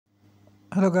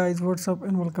Hello guys, what's up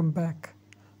and welcome back.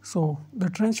 So, the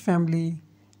Trench family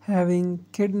having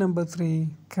kid number 3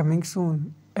 coming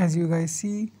soon. As you guys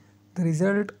see, the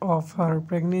result of her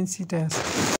pregnancy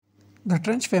test. The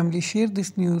Trench family shared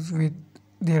this news with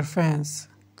their fans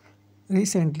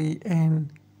recently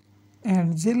and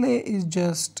Zille is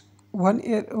just 1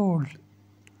 year old.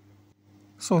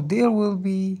 So there will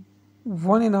be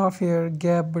 1.5 year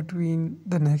gap between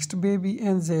the next baby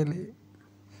and Zelle.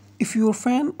 If you're a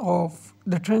fan of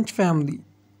the Trench family,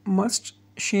 must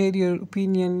share your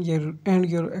opinion and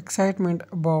your excitement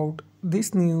about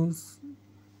this news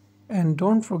and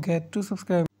don't forget to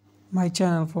subscribe my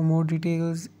channel for more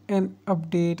details and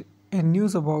update and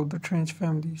news about the Trench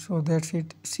family. So that's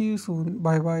it. See you soon.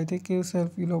 Bye bye. Take care of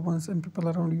yourself, your loved ones and people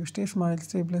around you. Stay smile,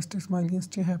 stay blessed, stay smiling, and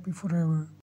stay happy forever.